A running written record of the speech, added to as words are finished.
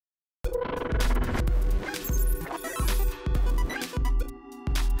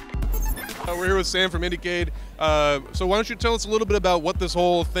We're here with Sam from IndieCade. So why don't you tell us a little bit about what this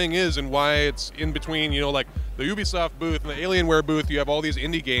whole thing is and why it's in between, like the Ubisoft booth and the Alienware booth. You have all these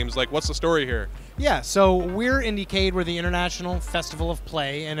indie games. Like, what's the story here? Yeah, so we're IndieCade. We're the International Festival of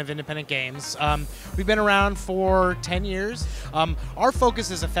Play and of Independent Games. We've been around for 10 years. Our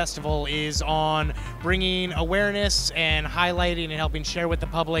focus as a festival is on bringing awareness and highlighting and helping share with the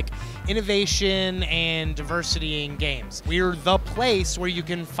public innovation and diversity in games. We're the place where you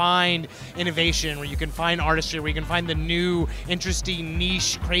can find innovation, where you can find artistry, where you can find the new, interesting,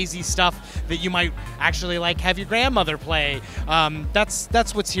 niche, crazy stuff that you might actually have your grandmother play.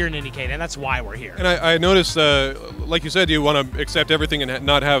 That's what's here in IndieCade, and that's why we're here. And I noticed, like you said, you want to accept everything and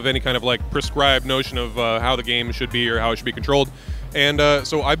not have any kind of prescribed notion of how the game should be or how it should be controlled. And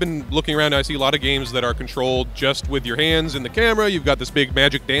so I've been looking around and I see a lot of games that are controlled just with your hands in the camera. You've got this big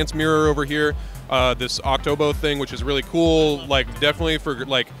magic dance mirror over here, this Octobo thing, which is really cool, definitely for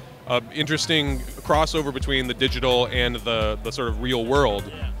interesting crossover between the digital and the sort of real world.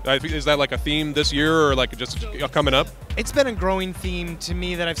 Is that a theme this year or just coming up? It's been a growing theme to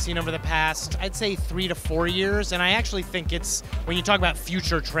me that I've seen over the past, I'd say 3 to 4 years, and I actually think it's, when you talk about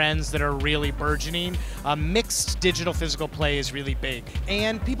future trends that are really burgeoning, mixed digital physical play is really big.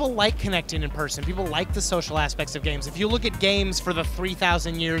 And people like connecting in person. People like the social aspects of games. If you look at games for the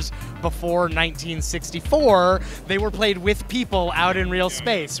 3,000 years before 1964, they were played with people out in real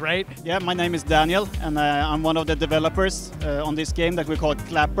space, right? Yeah, my name is Daniel, and I'm one of the developers on this game that we call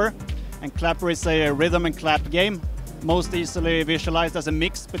Clapper. And Clapper is a rhythm and clap game, most easily visualized as a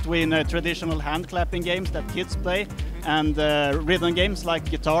mix between traditional hand clapping games that kids play and rhythm games like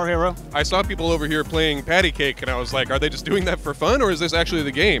Guitar Hero. I saw people over here playing patty cake and I was like, are they just doing that for fun or is this actually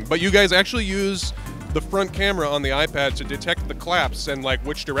the game? But you guys actually use the front camera on the iPad to detect the claps and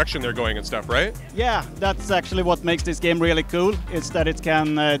which direction they're going and stuff, right? Yeah, that's actually what makes this game really cool. It's that it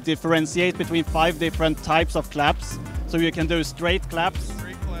can differentiate between 5 different types of claps. So you can do straight claps.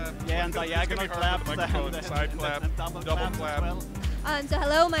 Yeah, and diagonal claps, and side clap, and double clap. As well. So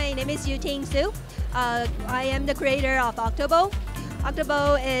hello, my name is Yuting Su. I am the creator of Octobo.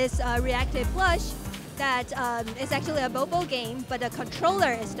 Octobo is a reactive plush that is actually a mobile game, but the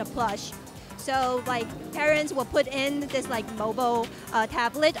controller is the plush. So parents will put in this mobile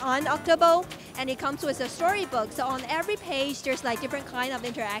tablet on Octobo, and it comes with a storybook. So on every page, there's different kind of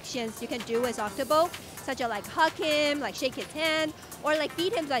interactions you can do with Octobo, such as hug him, shake his hand, or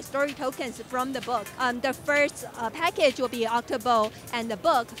feed him story tokens from the book. The first package will be Octobo and the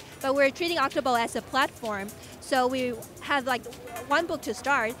book, but we're treating Octobo as a platform. So we have one book to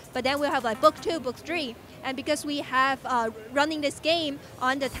start, but then we'll have book 2, book 3. And because we have running this game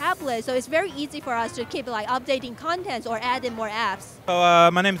on the tablet, so it's very easy for us to keep updating contents or add in more apps. So,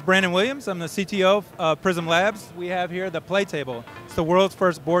 my name is Brandon Williams. I'm the CTO of Prism Labs. We have here the Play Table. It's the world's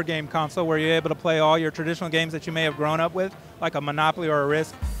first board game console where you're able to play all your traditional games that you may have grown up with, like a Monopoly or a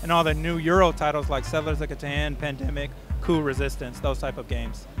Risk, and all the new Euro titles like Settlers of Catan, Pandemic, Coup Resistance, those type of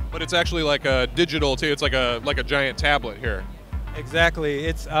games. But it's actually a digital too. It's like a giant tablet here. Exactly.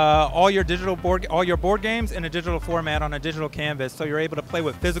 It's all your board games in a digital format on a digital canvas, so you're able to play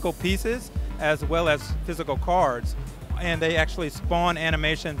with physical pieces as well as physical cards, and they actually spawn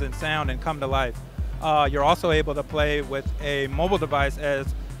animations and sound and come to life. You're also able to play with a mobile device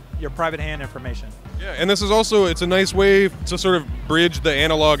as your private hand information. Yeah, and this is also, it's a nice way to sort of bridge the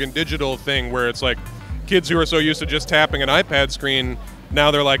analog and digital thing where it's kids who are so used to just tapping an iPad screen, now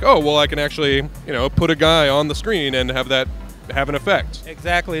they're oh, well, I can actually, put a guy on the screen and have that have an effect.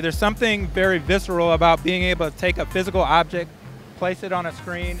 Exactly. There's something very visceral about being able to take a physical object, place it on a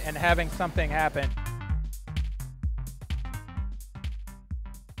screen, and having something happen.